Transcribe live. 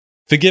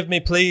Forgive me,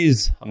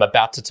 please. I'm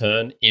about to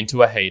turn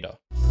into a hater.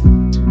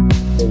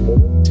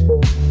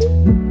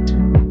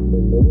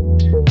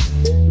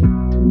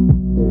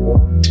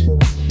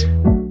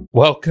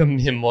 Welcome,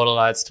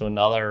 Immortalites, to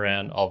another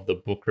round of the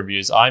book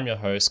reviews. I'm your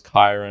host,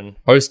 Kyron,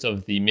 host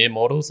of the Mere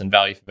Mortals and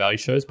Value for Value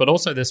shows, but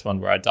also this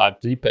one where I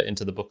dive deeper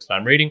into the books that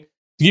I'm reading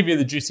to give you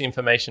the juicy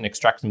information,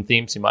 extract some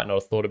themes you might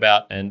not have thought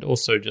about, and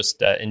also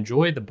just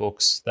enjoy the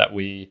books that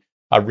we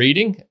are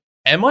reading.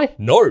 Am I?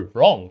 No,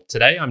 wrong.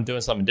 Today I'm doing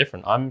something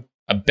different. I'm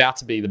about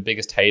to be the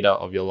biggest hater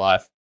of your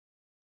life.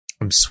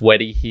 I'm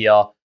sweaty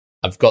here.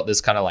 I've got this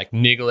kind of like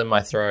niggle in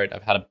my throat.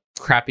 I've had a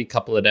crappy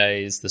couple of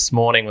days. This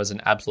morning was an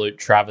absolute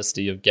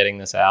travesty of getting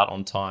this out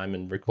on time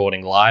and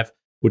recording live,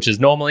 which is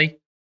normally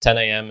 10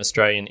 a.m.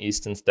 Australian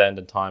Eastern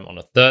Standard Time on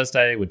a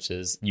Thursday, which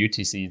is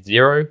UTC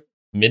 0,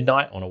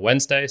 midnight on a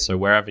Wednesday. So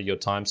wherever your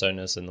time zone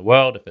is in the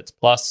world, if it's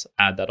plus,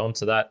 add that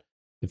onto that.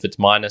 If it's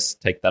minus,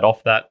 take that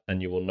off that,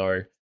 and you will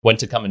know when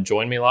to come and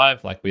join me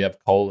live. Like we have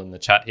Cole in the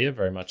chat here.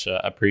 Very much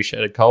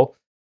appreciated, Cole.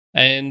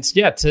 And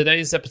yeah,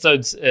 today's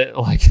episode's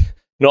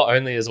not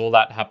only is all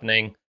that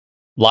happening,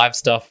 live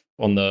stuff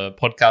on the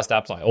podcast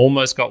apps I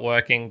almost got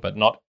working, but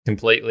not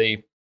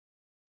completely.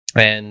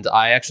 And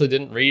I actually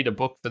didn't read a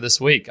book for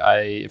this week.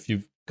 If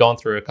you've gone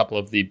through a couple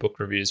of the book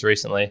reviews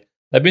recently,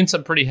 there have been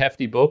some pretty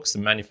hefty books. The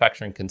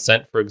Manufacturing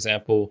Consent, for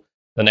example.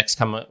 The next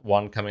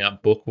one coming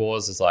up, Book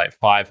Wars, is like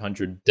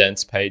 500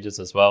 dense pages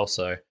as well.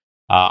 So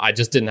I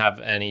just didn't have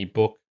any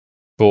book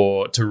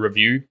to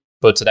review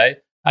for today.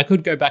 I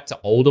could go back to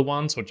older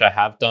ones, which I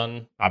have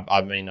done.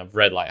 I've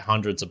read like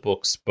hundreds of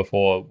books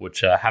before,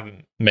 which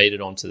haven't made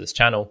it onto this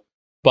channel.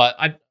 But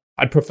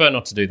I'd prefer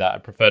not to do that. I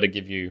prefer to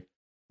give you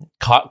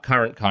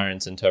current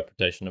Kyron's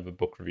interpretation of a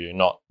book review,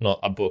 not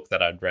a book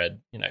that I'd read,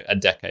 a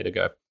decade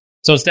ago.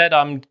 So instead,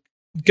 I'm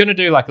going to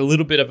do like a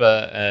little bit of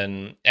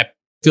an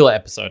filler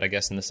episode, I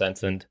guess, in the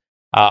sense. And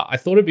I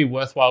thought it'd be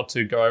worthwhile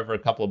to go over a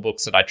couple of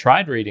books that I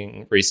tried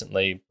reading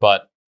recently,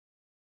 but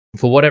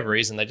for whatever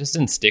reason, they just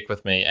didn't stick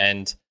with me.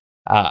 And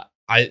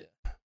I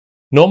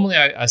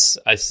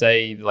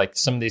say like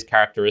some of these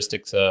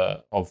characteristics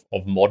of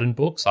modern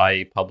books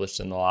I published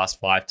in the last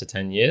 5 to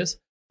 10 years.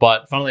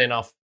 But funnily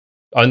enough,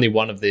 only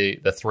one of the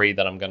three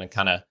that I'm going to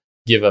kind of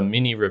give a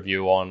mini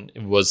review on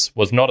was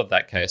not of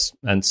that case.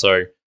 And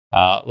so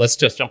let's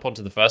just jump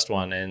onto the first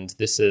one. And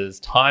this is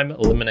Time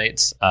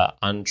Eliminates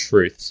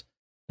Untruths.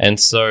 And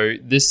so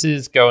this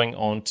is going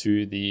on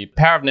to The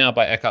Power of Now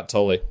by Eckhart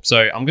Tolle.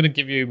 So I'm going to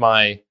give you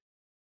my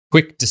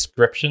quick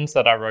descriptions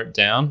that I wrote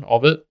down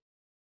of it.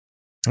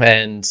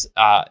 And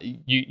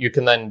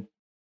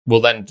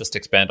we'll then just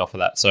expand off of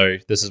that. So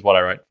this is what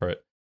I wrote for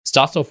it.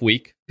 Starts off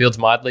weak, feels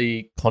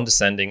mildly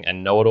condescending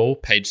and know-it-all,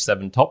 page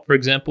 7 top, for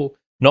example.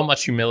 Not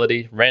much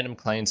humility, random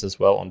claims as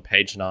well on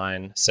page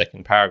 9,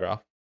 second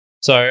paragraph.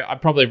 So I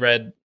probably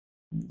read,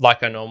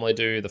 like I normally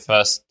do, the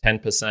first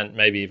 10%,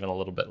 maybe even a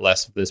little bit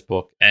less of this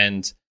book.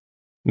 And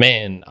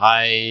man,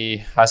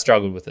 I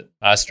struggled with it.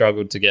 I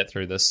struggled to get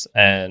through this.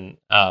 And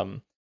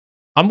I'm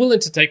willing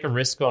to take a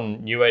risk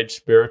on New Age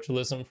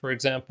spiritualism, for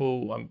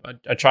example.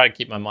 I try to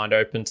keep my mind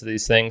open to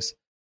these things.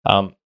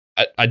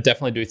 I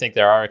definitely do think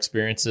there are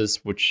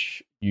experiences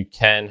which you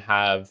can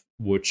have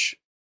which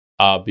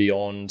are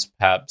beyond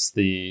perhaps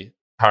the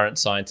current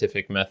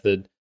scientific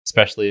method,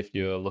 especially if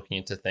you're looking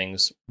into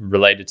things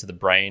related to the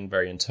brain,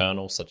 very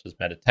internal, such as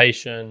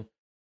meditation,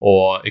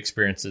 or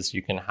experiences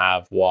you can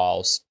have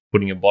whilst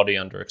putting your body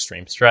under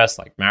extreme stress,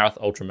 like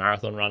ultra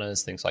marathon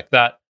runners, things like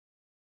that.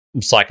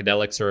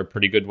 Psychedelics are a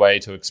pretty good way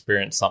to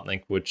experience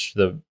something which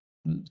the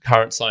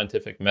current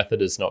scientific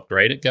method is not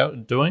great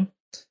at doing.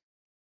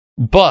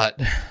 But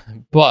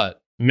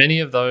many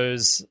of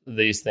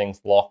these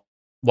things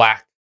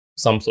lack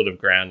some sort of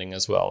grounding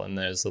as well. And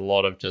there's a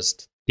lot of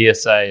just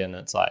hearsay, and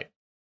it's like,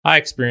 I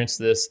experienced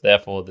this,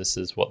 therefore this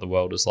is what the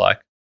world is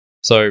like.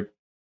 So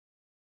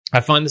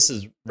I find this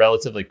is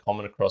relatively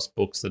common across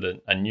books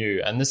that are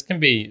new, and this can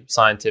be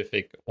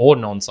scientific or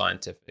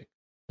non-scientific.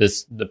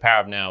 The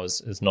Power of Now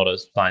is not a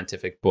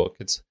scientific book.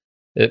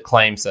 It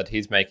claims that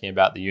he's making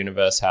about the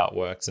universe, how it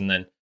works, and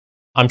then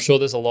I'm sure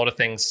there's a lot of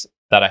things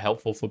that are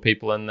helpful for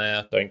people in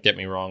there. Don't get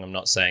me wrong, I'm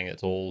not saying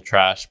it's all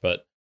trash,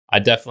 but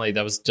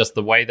that was just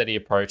the way that he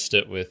approached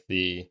it, with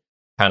the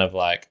kind of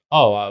like,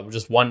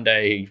 just one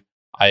day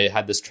I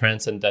had this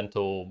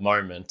transcendental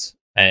moment,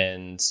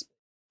 and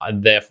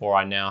therefore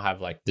I now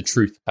have like the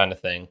truth kind of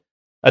thing.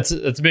 It's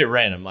a bit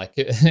random. Like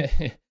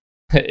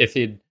if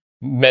he'd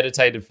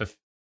meditated for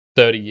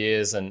 30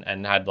 years and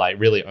had like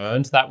really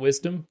earned that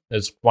wisdom,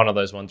 it's one of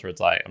those ones where it's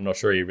like, I'm not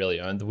sure he really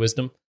earned the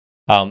wisdom.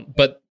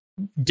 But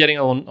getting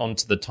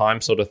onto the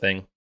time sort of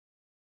thing,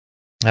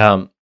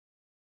 I've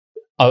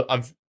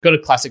got a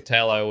classic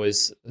tale I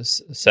always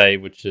say,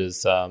 which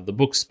is the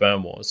book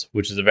Sperm Wars,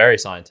 which is a very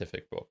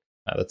scientific book.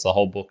 That's the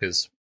whole book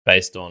is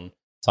based on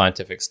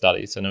scientific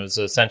studies, and it was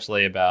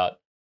essentially about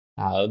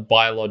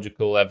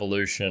biological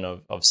evolution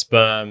of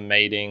sperm,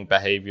 mating,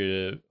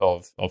 behavior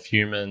of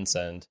humans,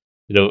 and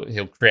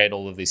he'll create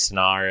all of these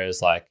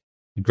scenarios like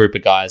group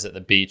of guys at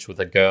the beach with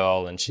a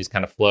girl, and she's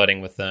kind of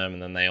flirting with them,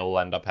 and then they all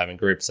end up having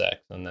group sex,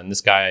 and then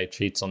this guy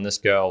cheats on this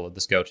girl, or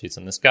this girl cheats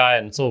on this guy,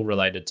 and it's all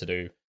related to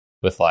do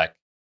with like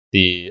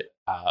the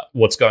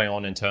what's going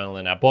on internal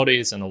in our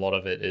bodies, and a lot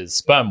of it is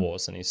sperm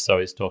wars. And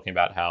he's talking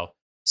about how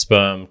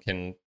sperm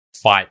can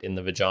fight in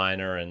the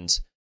vagina, and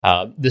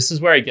this is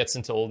where he gets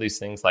into all these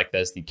things like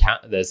there's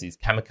these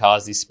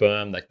kamikaze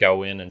sperm that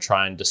go in and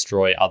try and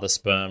destroy other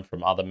sperm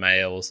from other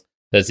males.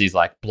 There's these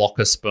like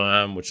blocker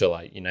sperm, which are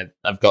like,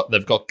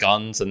 they've got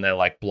guns and they're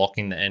like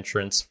blocking the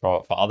entrance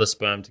for other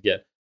sperm to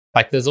get.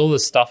 Like there's all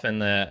this stuff in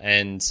there,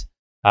 and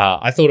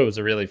I thought it was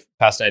a really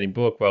fascinating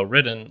book, well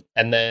written.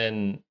 And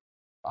then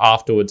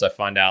afterwards, I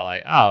find out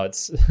like,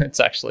 it's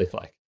actually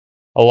like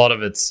a lot of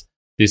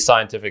these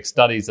scientific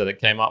studies that it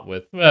came up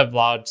with have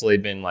largely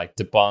been like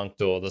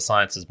debunked, or the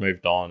science has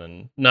moved on,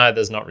 and no,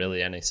 there's not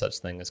really any such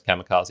thing as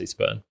kamikaze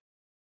sperm.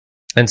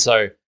 And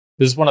so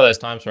this is one of those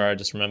times where I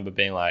just remember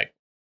being like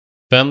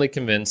firmly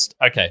convinced,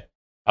 okay,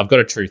 I've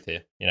got a truth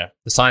here.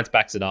 The science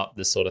backs it up,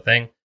 this sort of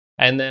thing.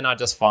 And then I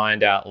just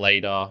find out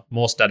later,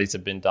 more studies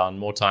have been done,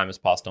 more time has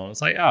passed on.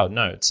 It's like, oh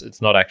no,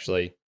 it's not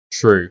actually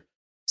true.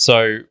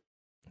 So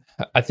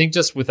I think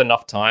just with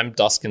enough time,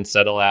 dust can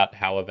settle out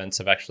how events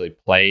have actually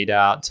played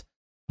out,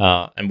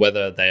 and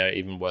whether they are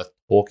even worth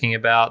talking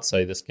about.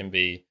 So this can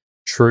be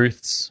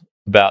truths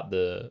about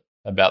the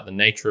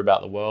nature,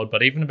 about the world,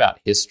 but even about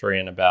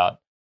history and about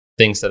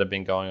things that have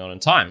been going on in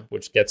time,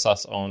 which gets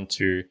us on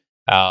to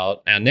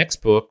our next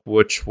book,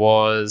 which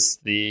was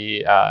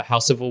the How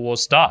Civil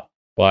Wars Start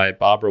by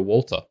Barbara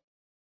Walter.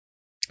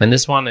 And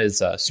this one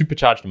is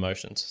Supercharged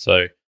Emotions.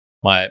 So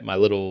my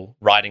little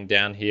writing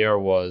down here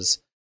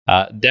was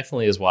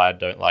definitely is why I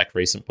don't like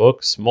recent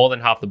books. More than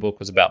half the book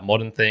was about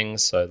modern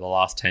things, so the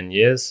last 10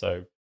 years,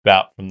 so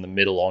about from the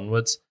middle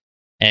onwards.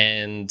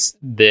 And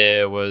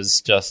there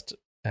was just,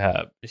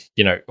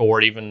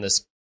 or even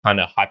this kind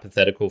of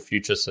hypothetical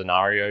future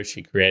scenario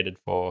she created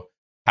for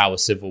how a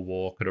civil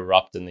war could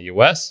erupt in the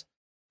US.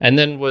 And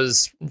then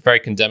was very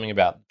condemning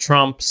about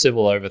Trump,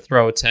 civil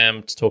overthrow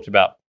attempt, talked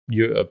about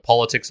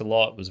politics a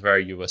lot, was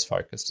very US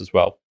focused as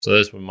well. So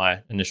those were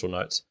my initial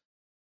notes.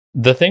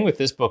 The thing with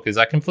this book is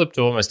I can flip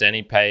to almost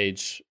any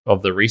page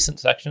of the recent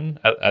section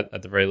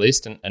at the very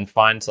least and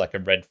find like a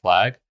red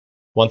flag.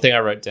 One thing I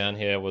wrote down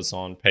here was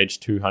on page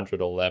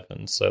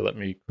 211. So let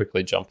me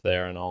quickly jump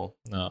there and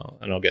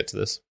I'll get to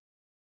this.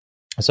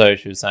 So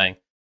she was saying,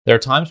 there are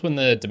times when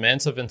the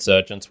demands of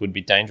insurgents would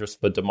be dangerous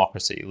for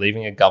democracy,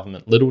 leaving a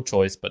government little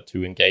choice but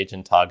to engage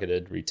in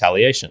targeted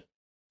retaliation.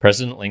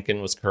 President Lincoln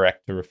was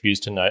correct to refuse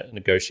to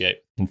negotiate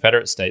with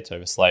Confederate states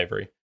over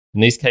slavery.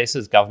 In these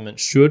cases, government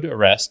should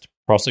arrest,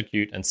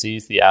 prosecute, and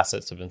seize the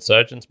assets of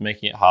insurgents,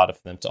 making it harder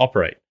for them to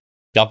operate.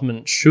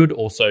 Government should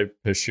also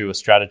pursue a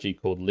strategy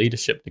called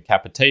leadership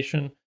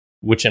decapitation,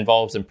 which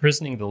involves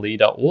imprisoning the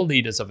leader or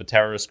leaders of a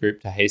terrorist group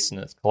to hasten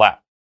its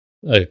collapse.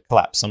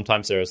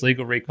 Sometimes there is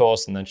legal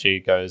recourse, and then she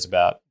goes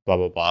about blah,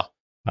 blah,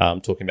 blah,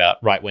 talking about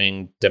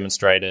right-wing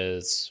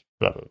demonstrators,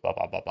 blah, blah, blah,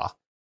 blah, blah,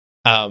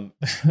 blah.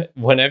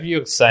 Whenever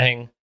you're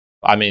saying,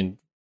 I mean,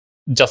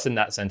 just in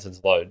that sentence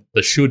alone,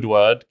 the should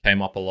word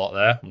came up a lot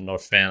there. I'm not a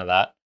fan of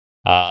that.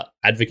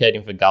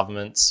 Advocating for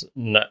governments,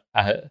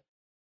 I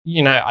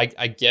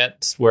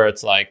get where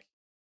it's like,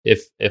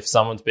 if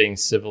someone's being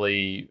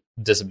civilly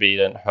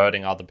disobedient,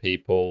 hurting other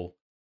people,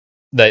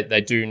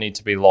 they do need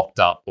to be locked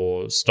up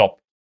or stopped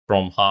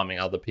from harming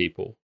other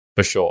people,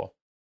 for sure.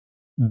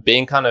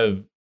 Being kind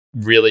of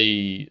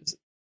really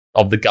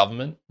of the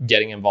government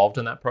getting involved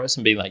in that process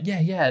and being like,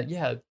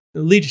 yeah,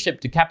 leadership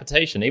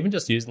decapitation, even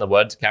just using the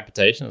word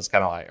decapitation is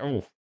kind of like,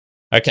 oh,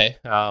 okay,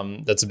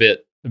 that's a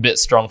bit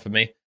strong for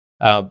me.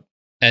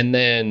 And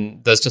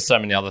then there's just so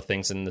many other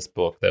things in this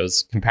book.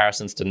 There's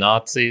comparisons to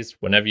Nazis.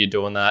 Whenever you're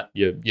doing that,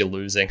 you're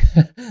losing.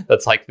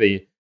 That's like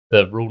the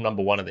rule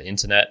number one of the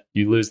internet.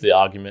 You lose the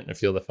argument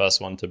if you're the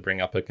first one to bring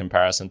up a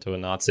comparison to a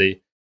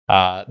Nazi.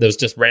 There was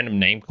just random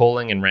name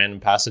calling in random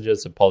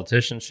passages of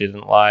politicians she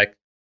didn't like.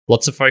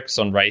 Lots of focus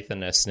on race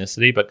and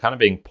ethnicity, but kind of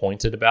being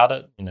pointed about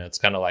it. It's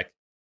kind of like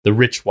the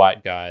rich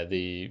white guy,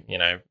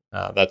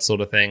 that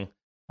sort of thing.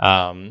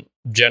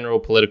 General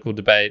political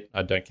debate,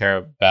 I don't care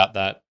about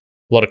that.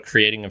 A lot of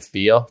creating of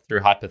fear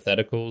through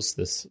hypotheticals.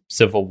 This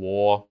civil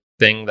war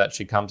thing that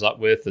she comes up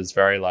with is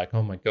very like,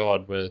 oh my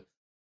God,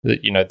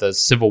 the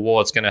civil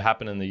war is going to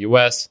happen in the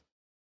US.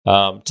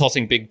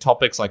 Tossing big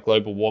topics like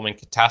global warming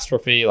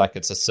catastrophe, like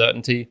it's a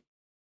certainty.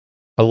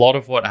 A lot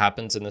of what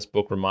happens in this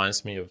book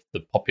reminds me of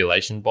The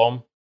Population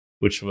Bomb,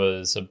 which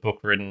was a book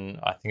written,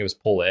 I think it was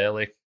Paul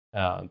Ehrlich,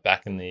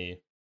 back in the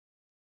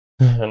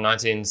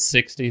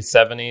 1960s,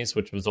 70s,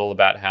 which was all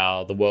about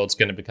how the world's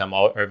going to become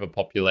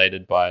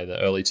overpopulated by the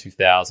early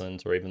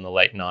 2000s or even the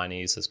late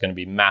 90s. There's going to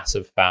be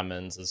massive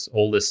famines.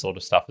 All this sort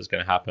of stuff is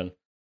going to happen.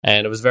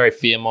 And it was very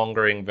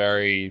fear-mongering,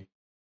 very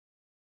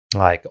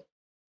like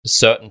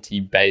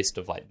certainty-based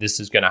of like, this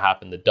is going to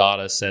happen. The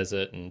data says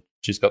it. And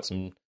she's got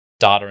some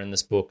data in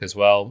this book as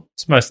well.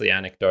 It's mostly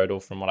anecdotal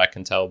from what I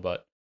can tell,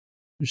 but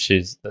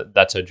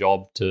that's her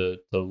job to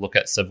look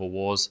at civil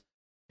wars.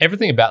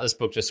 Everything about this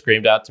book just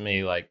screamed out to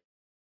me like,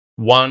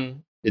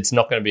 one, it's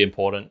not going to be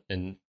important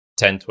in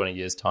 10, 20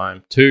 years'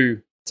 time.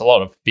 Two, it's a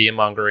lot of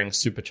fear-mongering,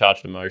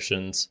 supercharged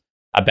emotions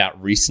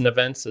about recent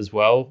events as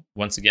well.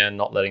 Once again,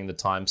 not letting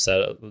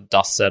the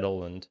dust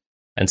settle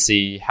and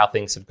see how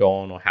things have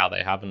gone or how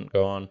they haven't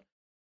gone.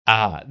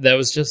 There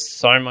was just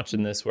so much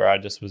in this where I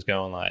just was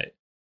going like,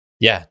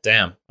 yeah,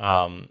 damn.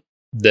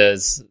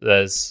 There's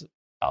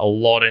a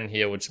lot in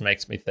here which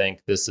makes me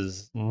think this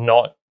is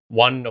not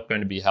going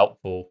to be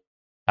helpful,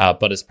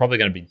 but it's probably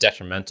going to be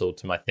detrimental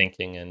to my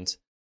thinking, and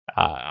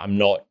I'm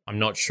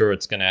not sure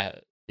it's going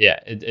to. Yeah,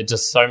 it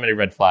just so many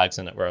red flags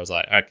in it where I was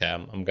like, okay,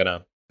 I'm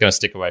gonna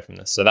stick away from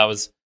this. So that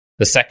was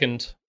the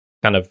second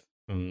kind of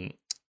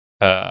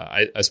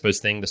I suppose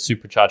thing, the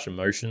supercharged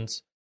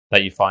emotions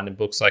that you find in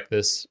books like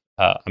this.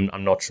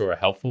 I'm not sure are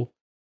helpful.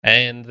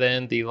 And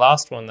then the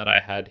last one that I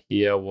had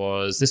here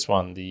was this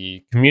one,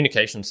 the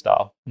communication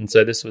style. And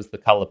so this was The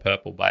Color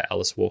Purple by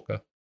Alice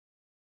Walker.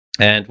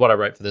 And what I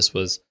wrote for this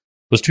was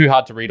too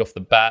hard to read off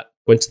the bat,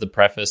 went to the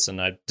preface, and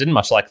I didn't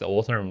much like the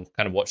author and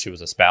kind of what she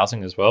was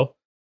espousing as well.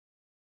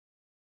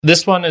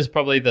 This one is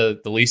probably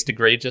the least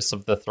egregious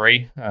of the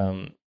three.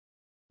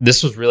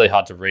 This was really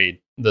hard to read.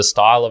 The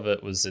style of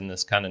it was in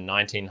this kind of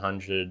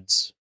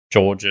 1900s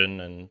Georgian,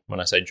 and when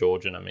I say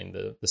Georgian, I mean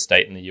the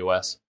state in the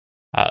US,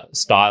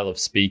 style of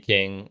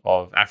speaking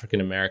of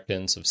African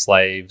Americans, of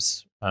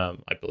slaves. I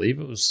believe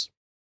it was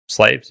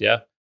slaves,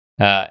 yeah.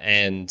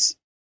 And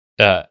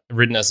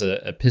written as an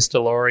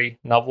epistolary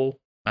novel,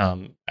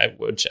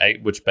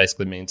 which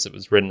basically means it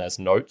was written as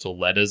notes or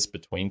letters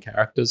between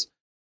characters.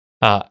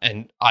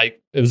 And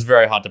it was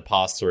very hard to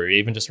pass through.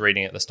 Even just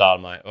reading it at the start,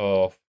 I'm like,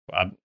 oh,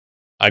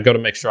 I got to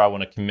make sure I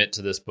want to commit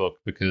to this book,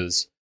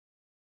 because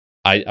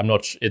I'm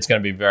not. It's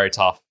going to be very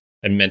tough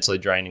and mentally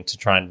draining to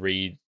try and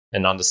read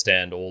and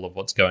understand all of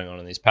what's going on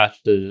in these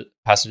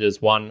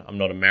passages. One, I'm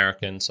not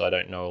American, so I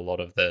don't know a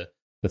lot of the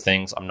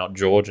things. I'm not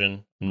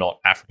Georgian. I'm not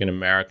African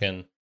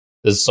American.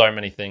 There's so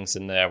many things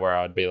in there where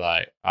I'd be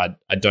like,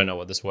 I don't know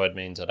what this word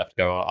means. I'd have to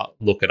go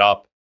look it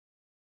up,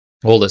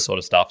 all this sort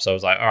of stuff. So I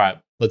was like, all right,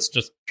 let's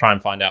just try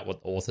and find out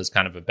what the author's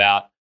kind of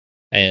about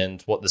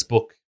and what this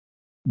book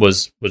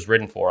was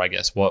written for, I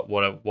guess. What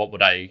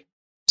would I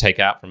take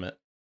out from it?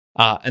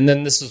 And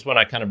then this is when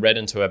I kind of read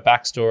into her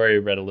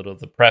backstory, read a little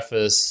of the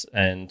preface,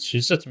 and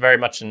she's just very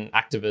much an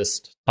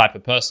activist type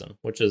of person,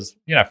 which is,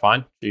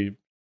 fine. She's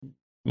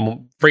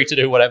free to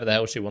do whatever the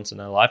hell she wants in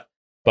her life,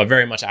 but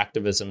very much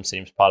activism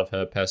seems part of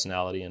her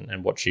personality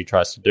and what she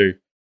tries to do.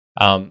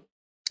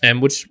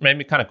 And which made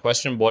me kind of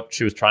question what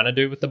she was trying to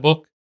do with the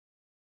book.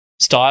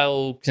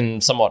 Style can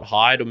somewhat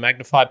hide or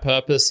magnify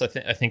purpose. I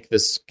think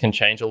this can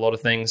change a lot of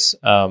things.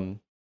 And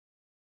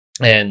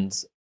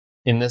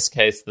in this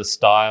case, the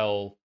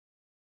style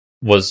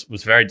was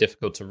very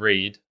difficult to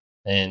read,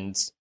 and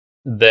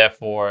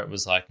therefore it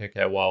was like,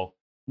 okay, well,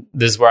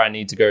 this is where I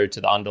need to go to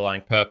the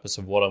underlying purpose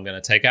of what I'm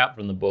going to take out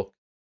from the book.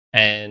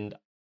 And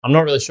I'm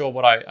not really sure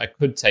what I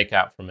could take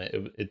out from it.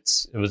 It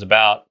was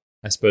about,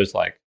 I suppose,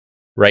 like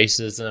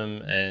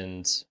racism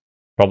and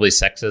probably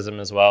sexism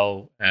as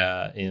well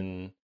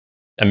in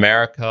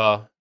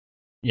America,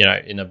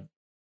 in a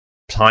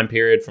time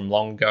period from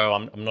long ago.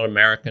 I'm not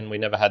American. We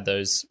never had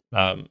those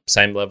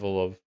same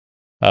level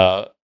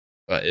of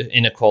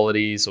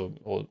inequalities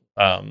or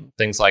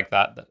things like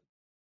that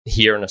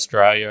here in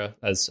Australia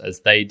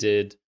as they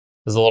did.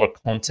 There's a lot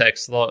of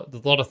context, a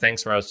lot of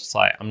things where I was just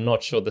like, I'm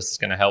not sure this is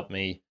going to help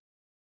me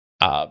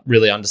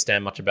really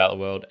understand much about the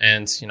world.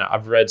 And,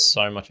 I've read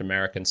so much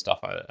American stuff.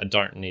 I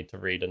don't need to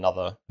read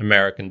another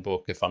American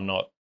book if I'm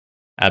not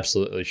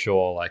absolutely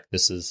sure, like,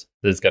 this is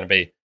going to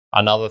be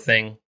another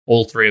thing.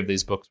 All three of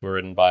these books were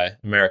written by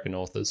American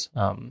authors.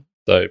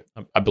 So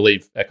I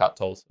believe Eckhart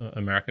Tolle's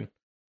American.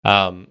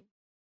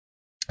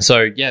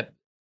 So yeah,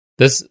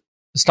 this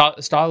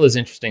style is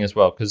interesting as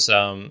well, because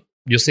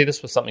you'll see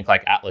this with something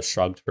like Atlas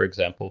Shrugged, for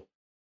example.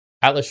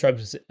 Atlas Shrugged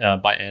is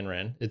by Ayn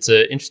Rand. It's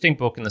an interesting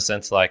book in the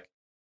sense, like,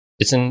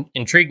 it's an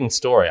intriguing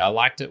story. I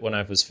liked it when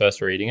I was first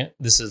reading it.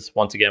 This is,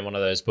 once again, one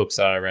of those books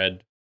that I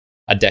read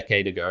a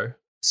decade ago.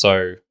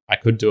 So I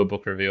could do a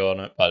book review on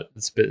it, but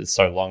it's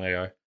so long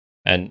ago,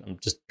 and I'm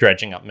just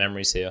dredging up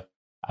memories here.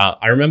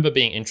 I remember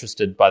being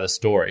interested by the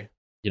story,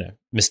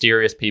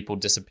 mysterious people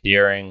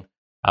disappearing,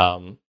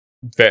 and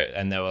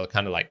they were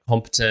kind of like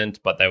competent,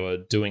 but they were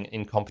doing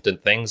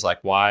incompetent things,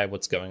 like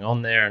what's going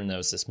on there? And there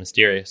was this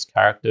mysterious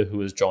character who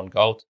was John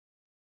Galt.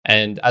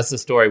 And as the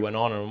story went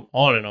on and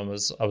on, and I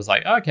was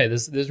like, oh, okay,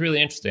 this is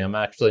really interesting. I'm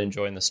actually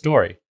enjoying the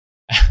story.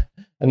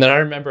 And then I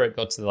remember it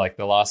got to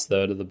the last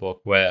third of the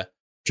book where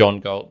John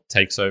Galt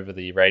takes over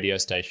the radio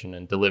station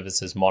and delivers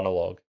his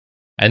monologue.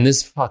 And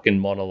this fucking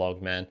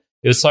monologue, man,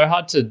 it was so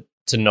hard to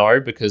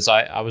know, because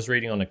I was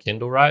reading on a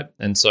Kindle, right?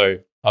 And so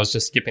I was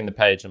just skipping the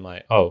page. I'm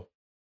like, oh,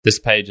 this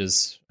page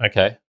is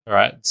okay. All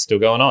right. Still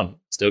going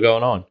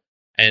on.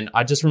 And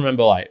I just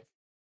remember like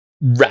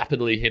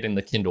rapidly hitting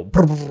the Kindle,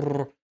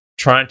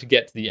 trying to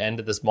get to the end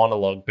of this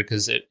monologue,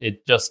 because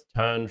it just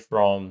turned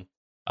from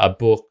a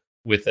book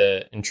with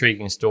an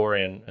intriguing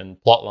story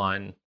and plot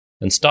line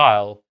and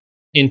style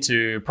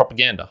into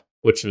propaganda.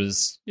 which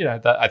was,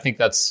 I think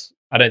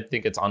I don't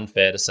think it's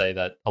unfair to say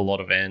that a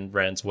lot of Ayn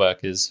Rand's work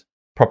is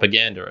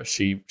propaganda.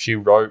 She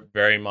wrote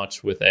very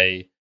much with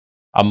a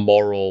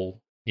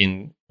moral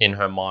in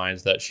her mind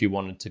that she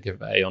wanted to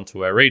convey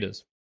onto her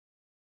readers,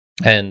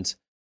 and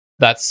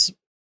that's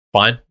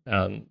fine.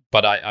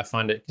 But I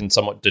find it can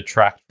somewhat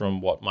detract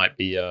from what might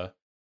be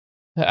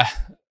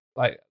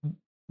like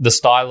the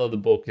style of the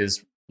book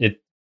is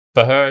it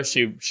for her.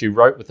 She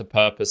wrote with a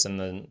purpose, and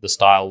then the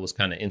style was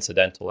kind of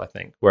incidental, I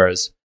think.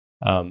 Whereas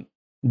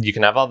you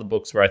can have other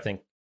books where I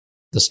think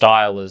the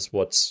style is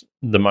what's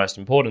the most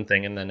important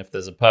thing, and then if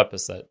there's a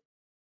purpose that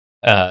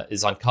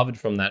is uncovered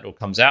from that or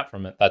comes out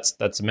from it,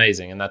 that's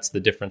amazing. And that's the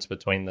difference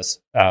between this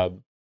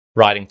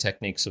writing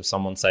techniques of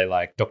someone, say,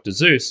 like Dr.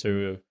 Seuss,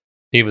 who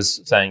he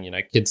was saying,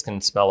 kids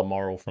can smell a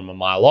moral from a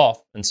mile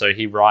off, and so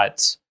he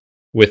writes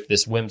with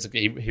this whimsical.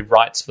 He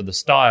writes for the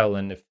style,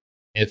 and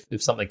if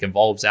something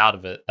evolves out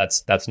of it,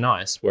 that's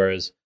nice.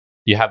 Whereas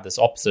you have this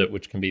opposite,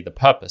 which can be the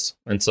purpose.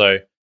 And so,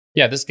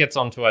 yeah, this gets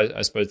on to,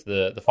 I suppose,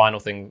 the final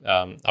thing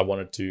I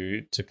wanted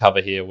to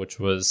cover here, which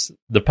was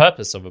the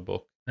purpose of a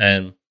book.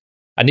 And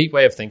a neat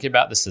way of thinking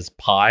about this is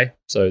pie.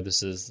 So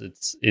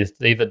it's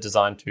either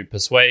designed to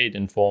persuade,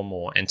 inform,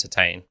 or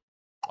entertain,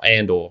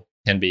 or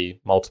can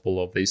be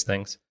multiple of these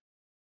things.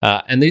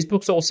 And these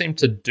books all seem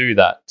to do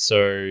that.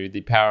 So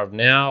The Power of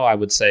Now, I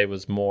would say,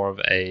 was more of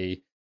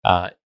a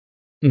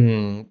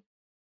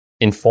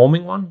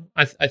informing one.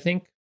 I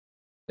think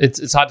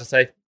it's hard to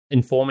say,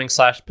 informing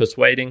 /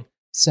 persuading.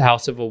 So How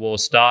Civil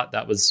Wars Start,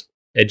 that was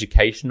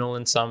educational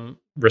in some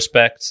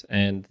respects,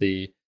 and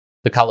the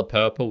Color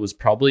Purple was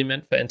probably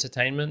meant for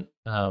entertainment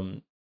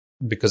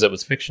because it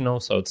was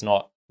fictional, so it's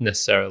not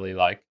necessarily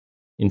like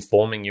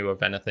informing you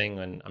of anything,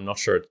 and I'm not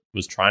sure it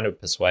was trying to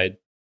persuade.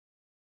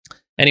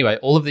 Anyway,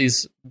 all of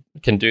these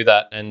can do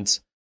that, and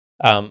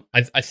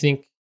I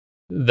think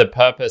the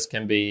purpose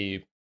can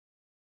be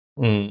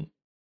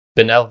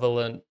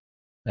benevolent,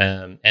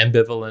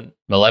 ambivalent,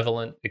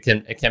 malevolent.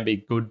 It can be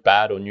good,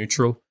 bad, or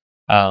neutral.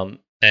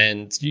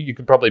 And you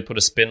could probably put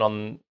a spin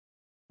on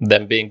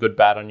them being good,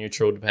 bad, or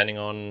neutral, depending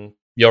on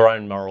your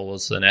own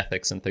morals and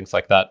ethics and things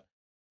like that.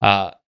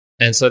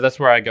 And so that's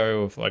where I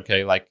go with,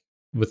 okay, like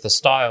with the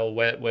style,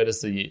 where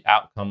does the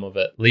outcome of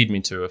it lead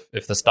me to?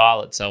 If the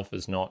style itself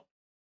is not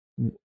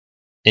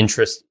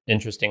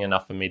interesting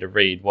enough for me to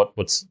read,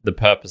 what's the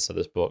purpose of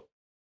this book?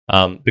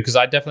 Because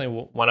I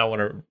definitely,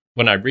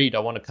 when I read, I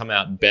want to come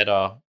out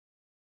better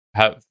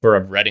for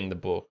reading the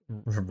book.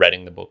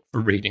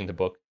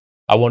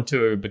 I want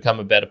to become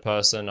a better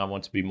person. I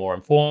want to be more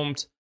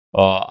informed,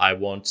 or I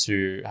want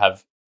to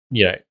have,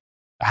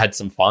 had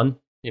some fun,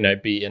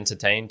 be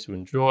entertained, to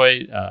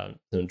enjoy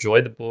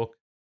the book.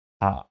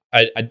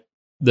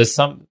 There's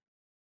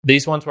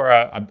these ones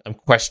where I'm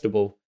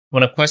questionable.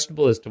 When I'm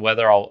questionable as to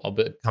whether I'll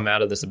come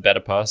out of this a better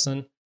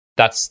person,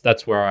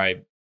 that's where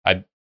I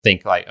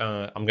think like,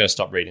 I'm going to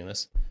stop reading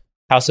this.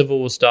 How Civil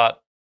Will Start,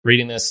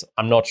 reading this,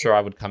 I'm not sure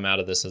I would come out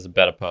of this as a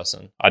better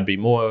person. I'd be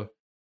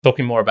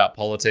talking more about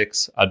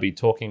politics. I'd be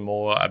talking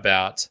more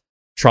about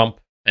Trump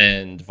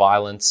and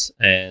violence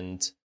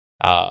and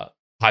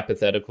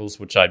hypotheticals,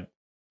 which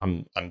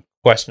I'm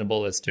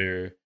questionable as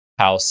to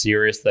how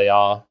serious they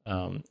are,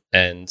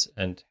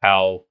 and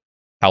how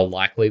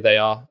likely they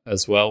are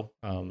as well.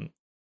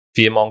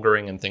 Fear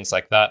mongering and things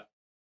like that.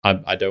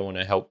 I don't want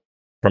to help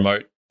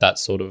promote that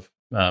sort of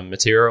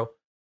material.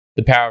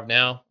 The Power of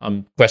Now,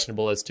 I'm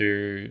questionable as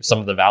to some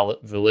of the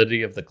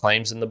validity of the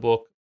claims in the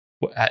book.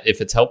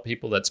 If it's helped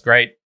people, that's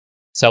great.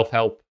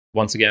 Self-help,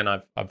 once again,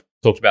 I've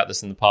talked about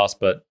this in the past,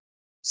 but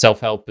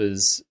self-help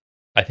is,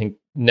 I think,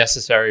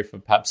 necessary for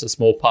perhaps a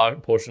small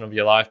portion of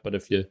your life. But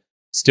if you're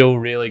still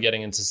really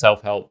getting into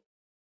self-help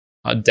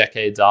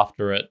decades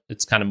after it,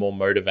 it's kind of more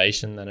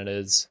motivation than it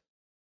is.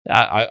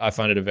 I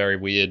find it a very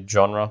weird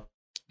genre.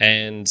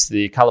 And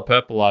The Color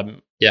Purple, I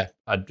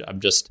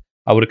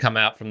would have come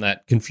out from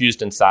that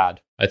confused and sad,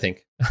 I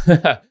think,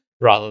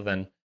 rather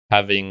than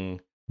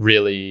having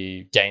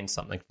really gained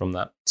something from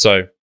that.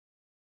 So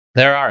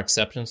there are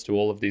exceptions to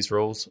all of these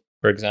rules,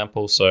 for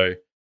example. So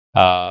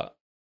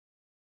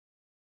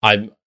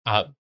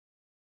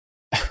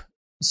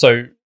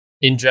so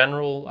in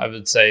general, I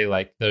would say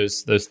like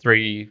those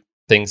three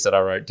things that I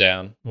wrote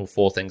down, or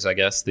four things, I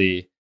guess.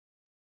 The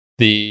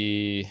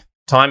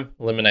time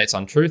eliminates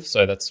untruth,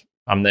 so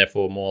I'm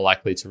therefore more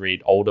likely to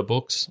read older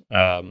books.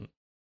 The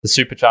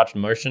supercharged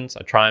emotions,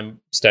 I try and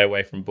stay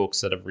away from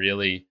books that are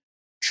really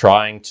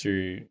trying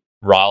to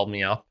rile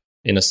me up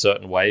in a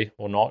certain way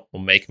or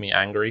make me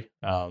angry.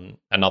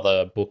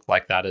 Another book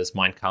like that is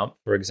Mein Kampf,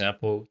 for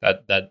example.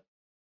 That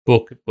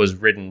book was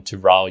written to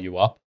rile you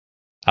up.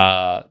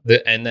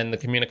 And then the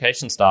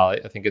communication style,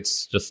 I think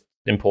it's just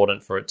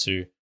important for it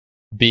to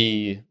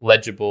be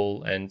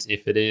legible, and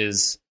if it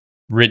is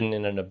written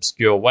in an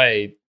obscure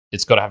way,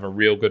 it's got to have a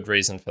real good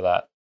reason for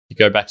that. You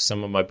go back to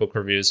some of my book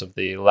reviews of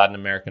the Latin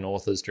American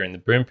authors during the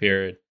boom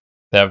period,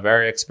 they're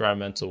very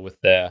experimental with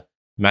their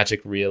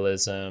magic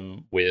realism,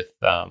 with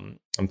I'm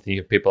thinking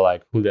of people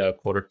like Julio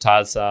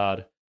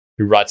Cortázar,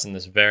 who writes in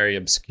this very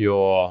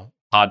obscure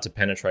hard to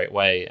penetrate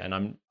way,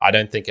 and I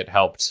don't think it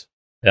helped.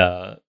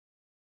 I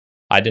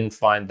didn't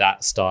find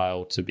that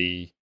style to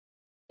be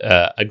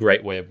a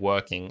great way of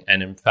working,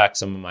 and in fact,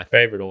 some of my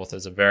favorite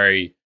authors are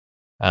very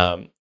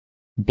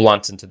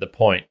blunt and to the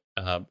point.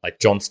 Like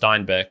John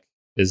Steinbeck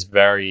is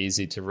very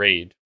easy to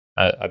read.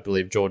 I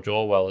believe George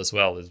Orwell as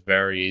well is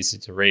very easy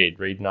to read.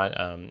 Read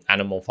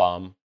Animal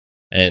Farm,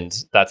 and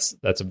that's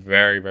a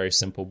very, very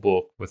simple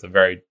book with a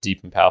very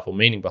deep and powerful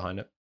meaning behind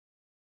it.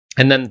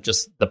 And then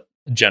just the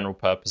general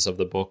purpose of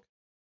the book,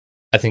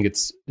 I think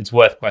it's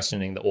worth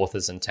questioning the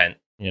author's intent.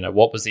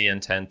 What was the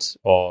intent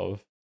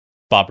of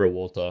Barbara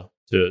Walter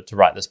to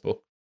write this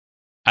book?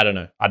 I don't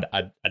know.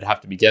 I'd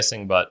have to be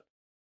guessing, but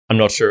I'm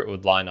not sure it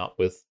would line up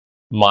with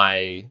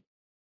my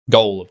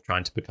goal of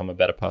trying to become a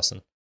better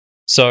person.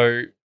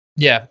 So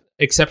yeah,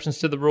 exceptions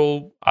to the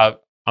rule.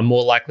 I'm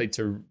more likely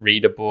to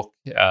read a book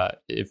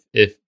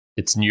if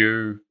it's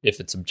new, if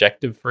it's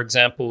objective, for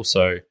example.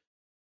 So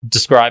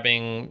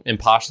describing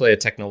impartially a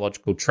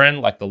technological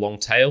trend like the long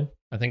tail,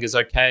 I think is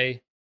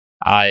okay.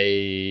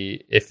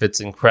 If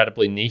it's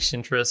incredibly niche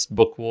interest,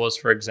 Book Wars,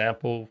 for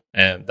example,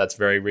 and that's a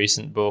very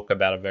recent book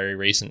about a very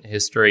recent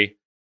history.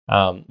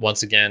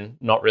 Once again,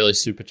 not really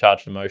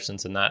supercharged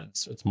emotions in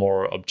that. It's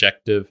more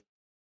objective.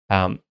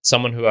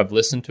 Someone who I've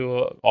listened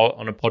to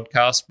on a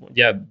podcast,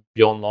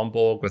 Bjorn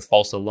Lomborg with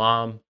False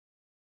Alarm,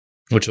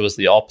 which was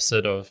the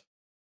opposite of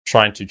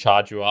trying to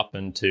charge you up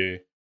and to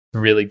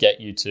really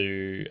get you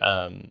to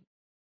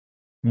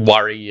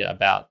worry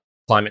about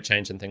climate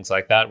change and things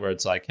like that, where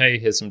it's like, hey,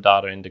 here's some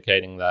data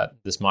indicating that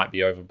this might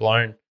be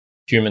overblown.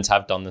 Humans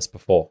have done this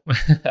before.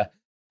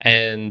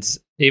 And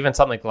even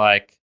something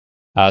like,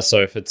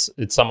 so if it's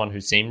someone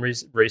who seemed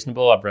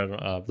reasonable,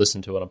 I've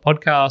listened to it on a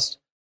podcast.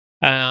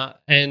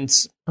 And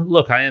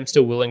look, I am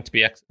still willing to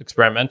be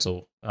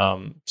experimental.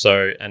 And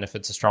if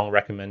it's a strong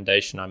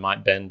recommendation, I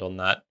might bend on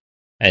that.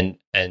 And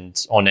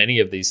on any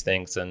of these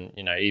things, and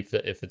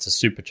if it's a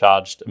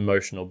supercharged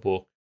emotional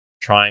book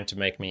trying to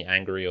make me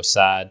angry or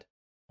sad,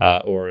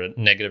 or a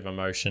negative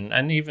emotion,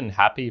 and even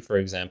happy, for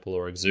example,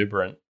 or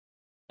exuberant,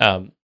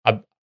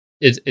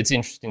 it's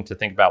interesting to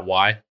think about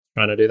why I'm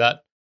trying to do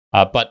that.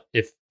 But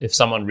if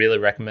someone really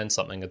recommends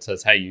something that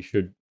says, hey, you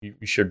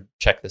should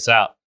check this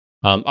out,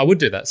 I would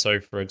do that.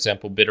 So, for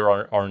example, Bitter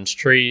Orange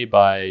Tree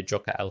by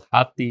Joka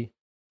El-Hati,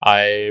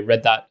 I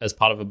read that as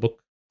part of a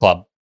book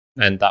club,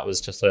 and that was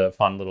just a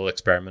fun little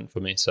experiment for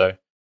me. So,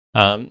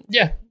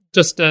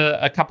 just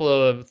a couple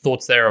of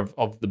thoughts there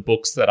of the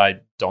books that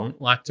I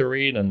don't like to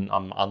read and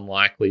I'm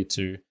unlikely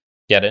to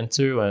get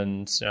into.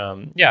 And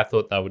I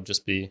thought that would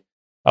just be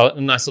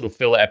a nice little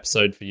filler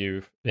episode for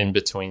you in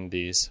between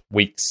these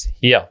weeks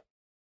here.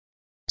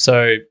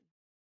 So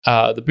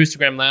the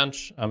Boostergram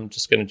Lounge, I'm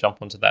just going to jump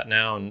onto that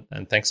now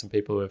and thank some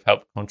people who have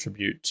helped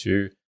contribute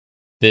to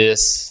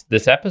this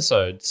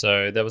episode.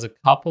 So there was a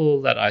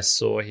couple that I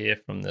saw here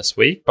from this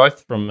week,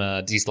 both from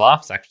D's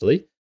Laughs,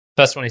 actually.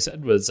 First one he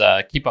said was,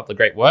 keep up the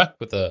great work,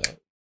 with a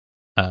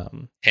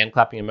hand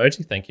clapping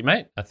emoji. Thank you,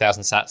 mate.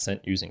 1,000 sats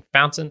sent using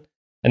Fountain.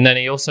 And then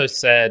he also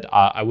said,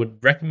 I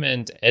would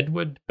recommend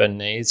Edward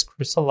Bernays'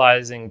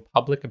 Crystallizing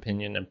Public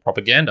Opinion and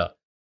Propaganda,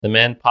 the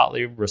man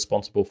partly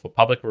responsible for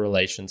public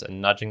relations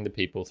and nudging the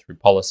people through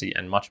policy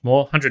and much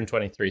more.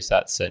 123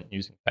 sats sent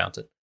using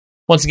Fountain.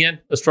 Once again,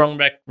 a strong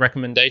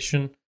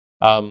recommendation.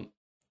 I'm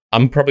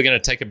probably going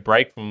to take a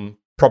break from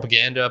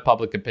propaganda,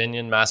 public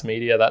opinion, mass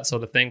media, that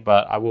sort of thing,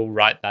 but I will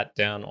write that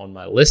down on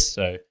my list.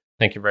 So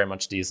thank you very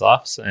much, D's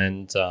Laughs.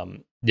 And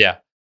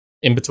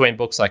in between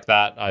books like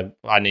that,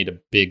 I need a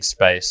big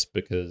space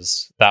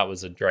because that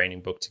was a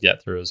draining book to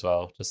get through as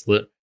well. Just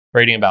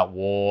reading about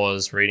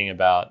wars, reading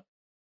about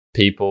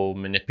people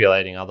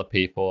manipulating other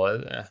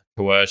people,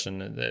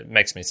 coercion, it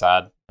makes me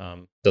sad.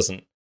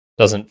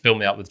 Doesn't fill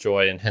me up with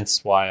joy, and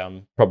hence why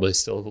I'm probably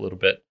still a little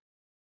bit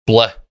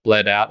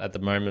bled out at the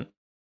moment.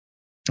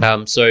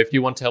 So if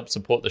you want to help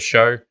support the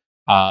show,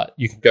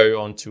 you can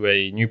go onto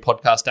a new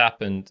podcast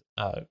app and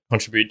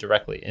contribute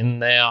directly in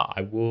there.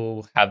 I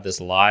will have this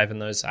live in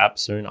those apps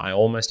soon. I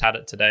almost had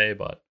it today,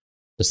 but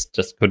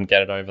just couldn't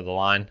get it over the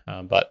line.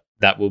 But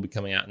that will be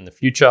coming out in the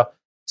future.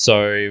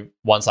 So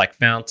ones like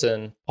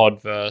Fountain,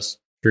 Podverse,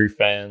 True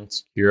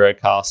Fans,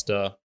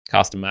 Curocaster,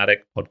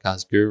 Castomatic,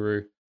 Podcast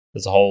Guru.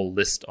 There's a whole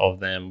list of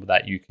them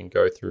that you can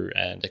go through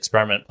and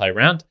experiment, play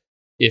around.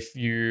 If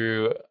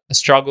you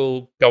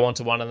struggle, go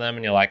onto one of them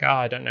and you're like,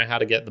 I don't know how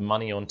to get the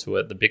money onto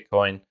it, the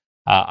Bitcoin.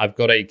 I've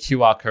got a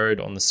QR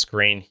code on the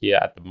screen here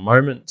at the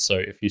moment. So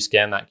if you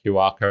scan that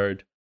QR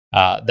code,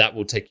 that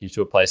will take you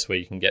to a place where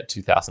you can get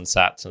 2,000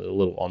 sats and a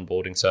little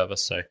onboarding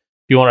service. So if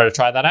you wanted to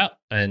try that out,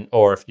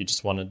 or if you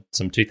just wanted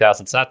some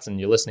 2,000 sats and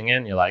you're listening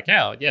in, you're like,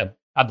 yeah,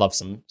 I'd love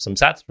some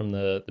sats from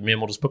the Mere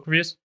Mortals book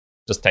reviews.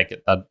 Just take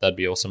it. That'd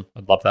be awesome.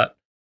 I'd love that.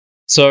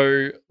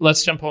 So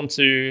let's jump on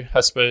to, I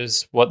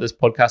suppose, what this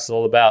podcast is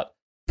all about.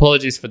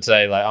 Apologies for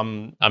today. Like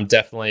I'm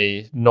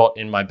definitely not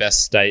in my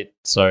best state,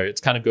 so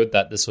it's kind of good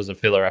that this was a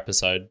filler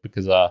episode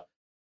because,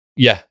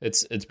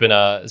 it's been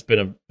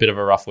a bit of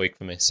a rough week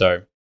for me.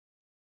 So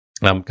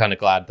I'm kind of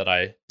glad that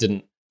I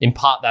didn't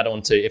impart that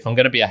onto, if I'm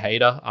going to be a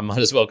hater, I might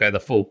as well go the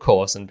full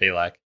course and be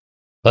like,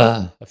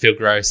 I feel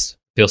gross,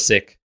 feel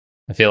sick,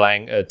 I feel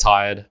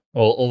tired,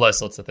 all those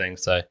sorts of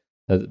things. So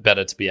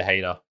better to be a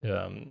hater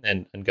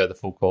and go the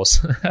full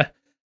course.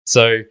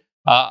 So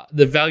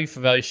the Value for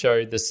Value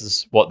show, this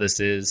is what this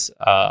is.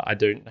 I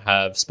don't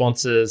have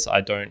sponsors.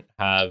 I don't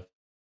have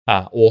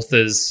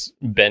authors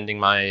bending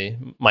my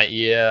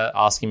ear,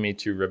 asking me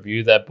to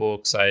review their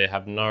books. I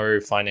have no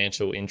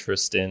financial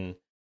interest in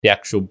the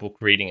actual book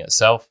reading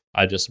itself.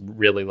 I just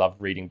really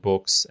love reading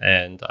books,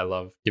 and I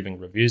love giving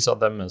reviews of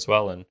them as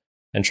well, and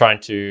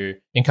trying to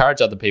encourage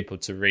other people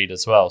to read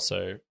as well.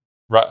 So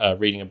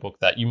reading a book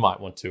that you might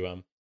want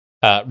to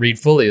read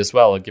fully as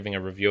well, and giving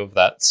a review of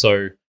that.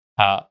 So,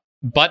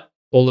 but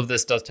all of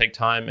this does take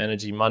time,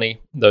 energy,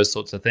 money, those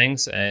sorts of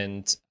things,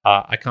 and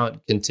I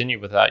can't continue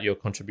without your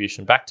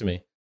contribution back to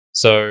me.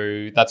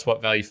 So that's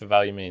what Value for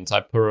Value means. I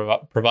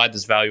provide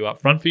this value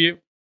up front for you,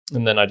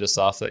 and then I just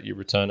ask that you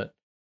return it.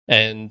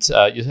 And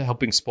you're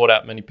helping support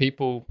out many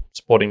people,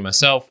 supporting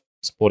myself,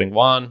 supporting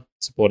Juan,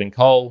 supporting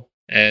Cole,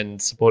 and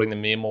supporting the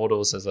Mere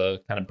Mortals as a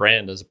kind of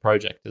brand, as a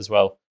project as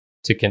well,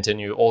 to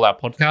continue all our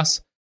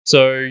podcasts.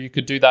 So you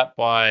could do that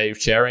by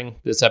sharing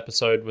this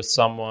episode with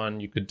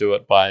someone. You could do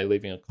it by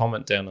leaving a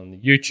comment down on the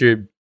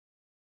YouTube.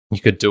 You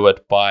could do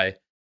it by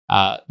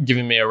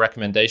giving me a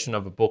recommendation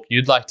of a book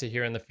you'd like to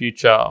hear in the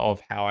future,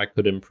 of how I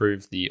could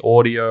improve the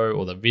audio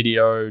or the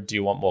video. Do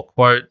you want more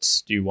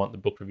quotes? Do you want the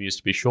book reviews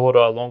to be shorter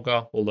or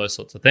longer? All those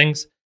sorts of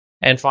things.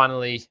 And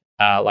finally,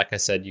 like I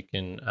said, you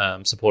can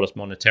support us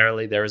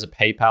monetarily. There is a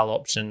PayPal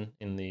option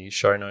in the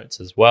show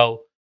notes as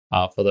well,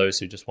 for those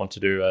who just want to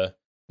do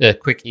a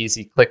quick,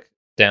 easy click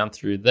down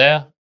through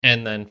there.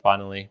 And then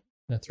finally,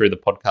 through the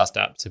podcast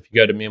apps. If you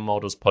go to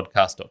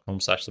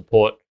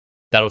meremortalspodcast.com/support,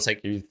 that'll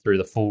take you through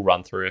the full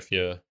run through if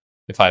you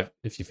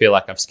feel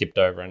like I've skipped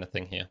over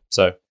anything here.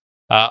 So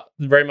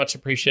very much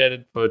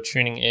appreciated for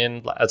tuning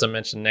in. As I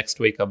mentioned, next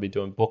week I'll be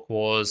doing Book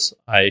Wars.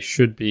 I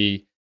should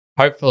be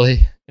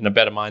hopefully in a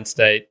better mind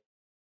state,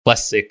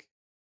 less sick,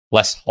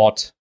 less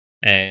hot,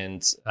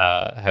 and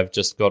have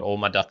just got all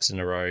my ducks in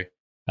a row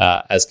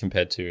as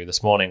compared to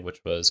this morning,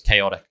 which was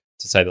chaotic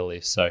to say the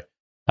least. So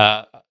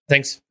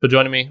thanks for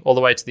joining me all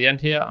the way to the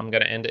end here. I'm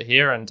going to end it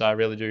here, and I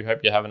really do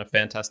hope you're having a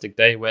fantastic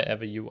day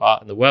wherever you are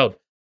in the world.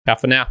 Ciao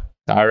for now.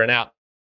 Tyron out.